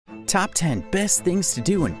Top 10 Best Things to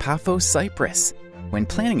Do in Paphos, Cyprus. When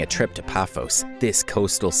planning a trip to Paphos, this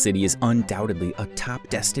coastal city is undoubtedly a top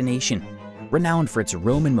destination. Renowned for its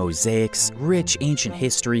Roman mosaics, rich ancient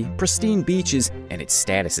history, pristine beaches, and its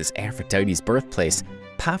status as Aphrodite's birthplace,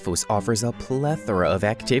 Paphos offers a plethora of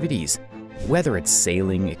activities. Whether it's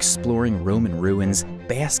sailing, exploring Roman ruins,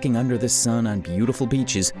 basking under the sun on beautiful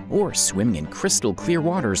beaches, or swimming in crystal clear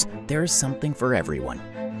waters, there's something for everyone.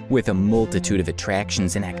 With a multitude of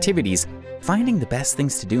attractions and activities, finding the best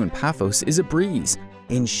things to do in Paphos is a breeze,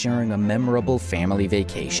 ensuring a memorable family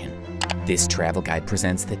vacation. This travel guide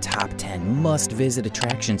presents the top 10 must-visit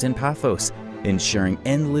attractions in Paphos, ensuring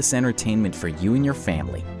endless entertainment for you and your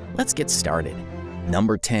family. Let's get started.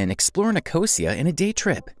 Number 10. Explore Nicosia in a day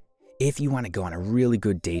trip. If you want to go on a really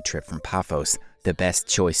good day trip from Paphos, the best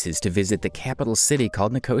choice is to visit the capital city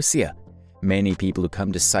called Nicosia. Many people who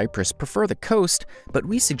come to Cyprus prefer the coast, but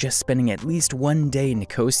we suggest spending at least one day in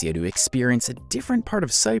Nicosia to experience a different part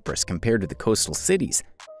of Cyprus compared to the coastal cities.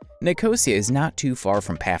 Nicosia is not too far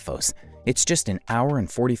from Paphos. It's just an hour and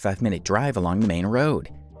 45-minute drive along the main road.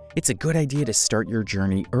 It's a good idea to start your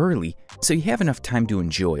journey early so you have enough time to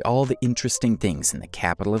enjoy all the interesting things in the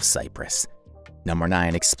capital of Cyprus. Number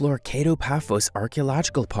 9. Explore Cato Paphos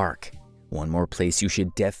Archaeological Park. One more place you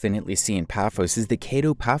should definitely see in Paphos is the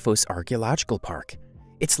Cato Paphos Archaeological Park.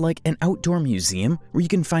 It's like an outdoor museum where you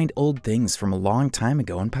can find old things from a long time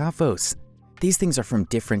ago in Paphos. These things are from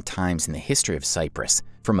different times in the history of Cyprus,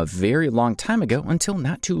 from a very long time ago until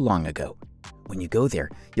not too long ago. When you go there,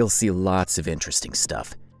 you'll see lots of interesting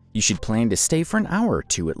stuff. You should plan to stay for an hour or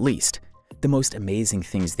two at least. The most amazing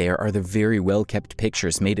things there are the very well-kept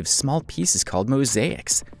pictures made of small pieces called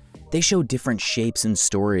mosaics. They show different shapes and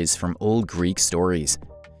stories from old Greek stories.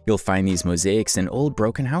 You'll find these mosaics in old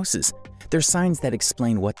broken houses. They're signs that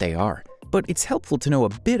explain what they are, but it's helpful to know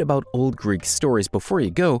a bit about old Greek stories before you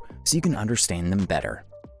go so you can understand them better.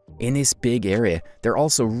 In this big area, there are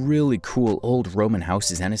also really cool old Roman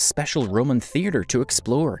houses and a special Roman theater to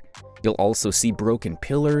explore. You'll also see broken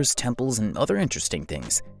pillars, temples, and other interesting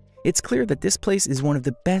things. It's clear that this place is one of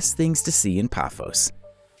the best things to see in Paphos.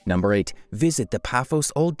 Number 8. Visit the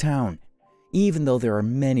Paphos Old Town. Even though there are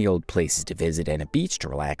many old places to visit and a beach to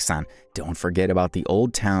relax on, don't forget about the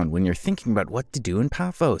Old Town when you're thinking about what to do in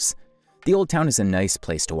Paphos. The Old Town is a nice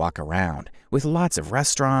place to walk around, with lots of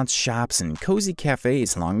restaurants, shops, and cozy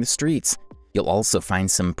cafes along the streets. You'll also find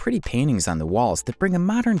some pretty paintings on the walls that bring a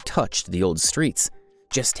modern touch to the old streets.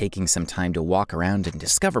 Just taking some time to walk around and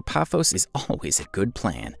discover Paphos is always a good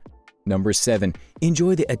plan. Number 7.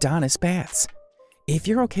 Enjoy the Adonis Baths. If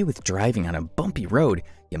you're okay with driving on a bumpy road,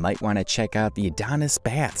 you might want to check out the Adonis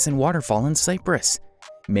Baths and Waterfall in Cyprus.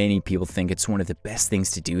 Many people think it's one of the best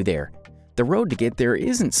things to do there. The road to get there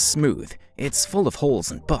isn't smooth, it's full of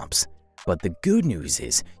holes and bumps. But the good news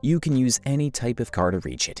is you can use any type of car to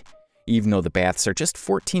reach it. Even though the baths are just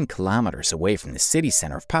 14 kilometers away from the city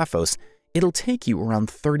center of Paphos, it'll take you around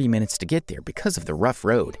 30 minutes to get there because of the rough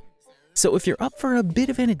road. So if you're up for a bit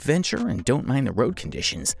of an adventure and don't mind the road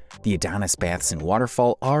conditions, the Adonis Baths and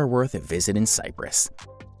Waterfall are worth a visit in Cyprus.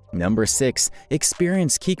 Number 6.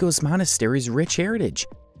 Experience Kikos Monastery's rich heritage.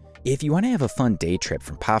 If you want to have a fun day trip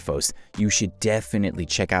from Paphos, you should definitely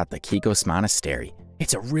check out the Kikos Monastery.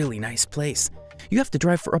 It's a really nice place. You have to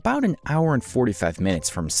drive for about an hour and 45 minutes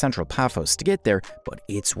from central Paphos to get there, but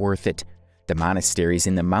it's worth it. The monastery is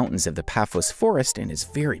in the mountains of the Paphos forest and is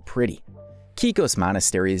very pretty. Kikos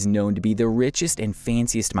Monastery is known to be the richest and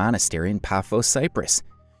fanciest monastery in Paphos, Cyprus.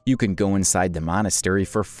 You can go inside the monastery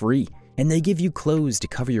for free, and they give you clothes to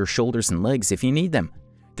cover your shoulders and legs if you need them.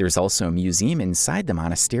 There's also a museum inside the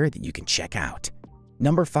monastery that you can check out.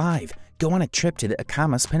 Number 5. Go on a trip to the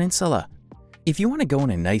Akamas Peninsula. If you want to go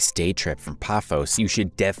on a nice day trip from Paphos, you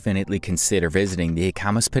should definitely consider visiting the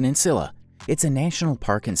Akamas Peninsula. It's a national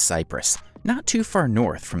park in Cyprus, not too far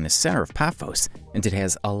north from the center of Paphos, and it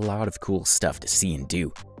has a lot of cool stuff to see and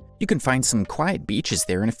do. You can find some quiet beaches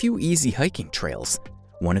there and a few easy hiking trails.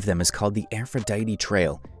 One of them is called the Aphrodite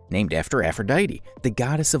Trail, named after Aphrodite, the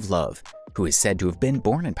goddess of love, who is said to have been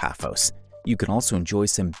born in Paphos. You can also enjoy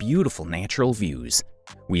some beautiful natural views.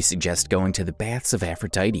 We suggest going to the Baths of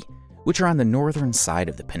Aphrodite, which are on the northern side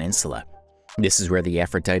of the peninsula. This is where the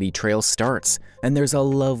Aphrodite Trail starts, and there's a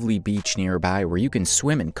lovely beach nearby where you can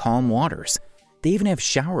swim in calm waters. They even have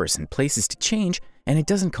showers and places to change, and it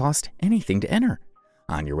doesn't cost anything to enter.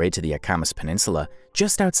 On your way to the Akamas Peninsula,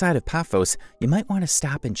 just outside of Paphos, you might want to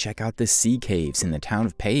stop and check out the sea caves in the town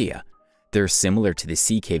of Paia. They're similar to the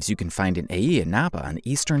sea caves you can find in Aia Napa on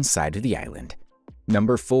the eastern side of the island.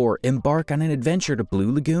 Number 4. Embark on an adventure to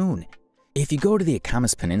Blue Lagoon. If you go to the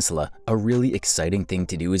Akamas Peninsula, a really exciting thing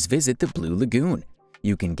to do is visit the Blue Lagoon.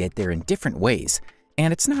 You can get there in different ways,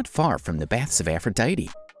 and it's not far from the Baths of Aphrodite.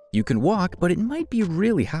 You can walk, but it might be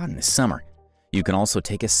really hot in the summer. You can also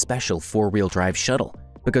take a special four-wheel drive shuttle,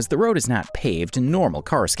 because the road is not paved and normal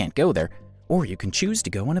cars can't go there, or you can choose to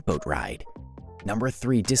go on a boat ride. Number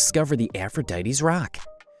 3. Discover the Aphrodite's Rock.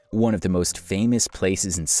 One of the most famous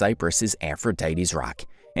places in Cyprus is Aphrodite's Rock,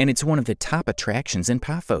 and it's one of the top attractions in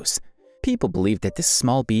Paphos. People believe that this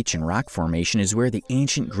small beach and rock formation is where the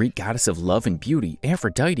ancient Greek goddess of love and beauty,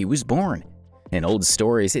 Aphrodite, was born. In old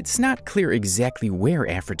stories, it's not clear exactly where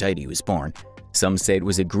Aphrodite was born. Some say it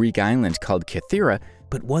was a Greek island called Kythera,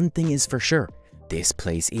 but one thing is for sure, this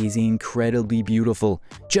place is incredibly beautiful,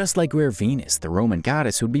 just like where Venus, the Roman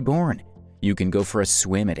goddess, would be born. You can go for a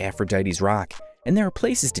swim at Aphrodite's Rock, and there are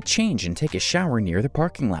places to change and take a shower near the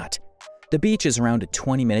parking lot. The beach is around a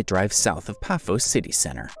 20-minute drive south of Paphos city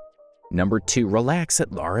center. Number 2. Relax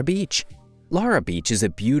at Lara Beach. Lara Beach is a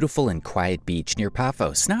beautiful and quiet beach near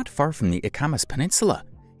Paphos, not far from the Ikamas Peninsula.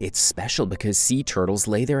 It's special because sea turtles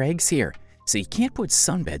lay their eggs here, so you can't put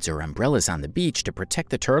sunbeds or umbrellas on the beach to protect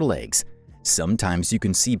the turtle eggs. Sometimes you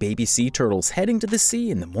can see baby sea turtles heading to the sea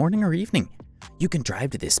in the morning or evening. You can drive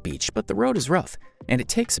to this beach, but the road is rough, and it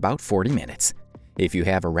takes about 40 minutes. If you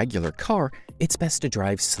have a regular car, it's best to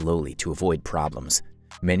drive slowly to avoid problems.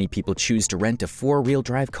 Many people choose to rent a four-wheel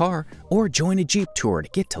drive car or join a Jeep tour to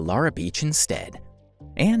get to Lara Beach instead.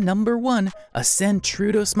 And number 1, ascend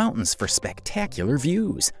Troodos Mountains for spectacular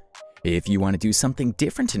views. If you want to do something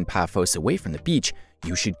different in Paphos away from the beach,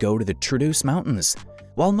 you should go to the Troodos Mountains.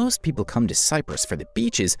 While most people come to Cyprus for the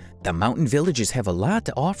beaches, the mountain villages have a lot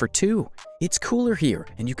to offer too. It's cooler here,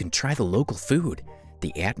 and you can try the local food.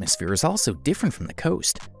 The atmosphere is also different from the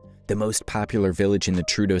coast. The most popular village in the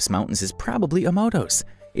Troodos Mountains is probably Amotos.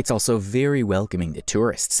 It's also very welcoming to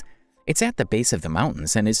tourists. It's at the base of the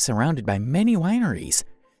mountains and is surrounded by many wineries.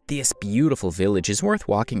 This beautiful village is worth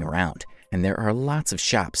walking around, and there are lots of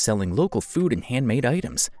shops selling local food and handmade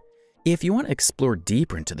items. If you want to explore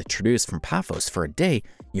deeper into the Troodos from Paphos for a day,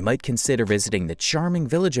 you might consider visiting the charming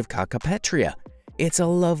village of Kakapetria. It's a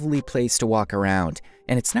lovely place to walk around,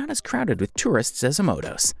 and it's not as crowded with tourists as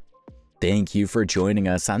Amotos. Thank you for joining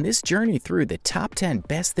us on this journey through the top 10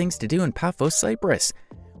 best things to do in Paphos, Cyprus.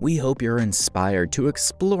 We hope you're inspired to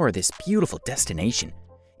explore this beautiful destination.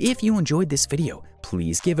 If you enjoyed this video,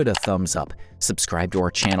 please give it a thumbs up, subscribe to our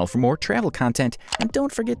channel for more travel content, and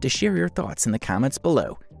don't forget to share your thoughts in the comments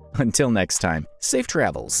below. Until next time, safe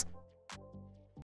travels!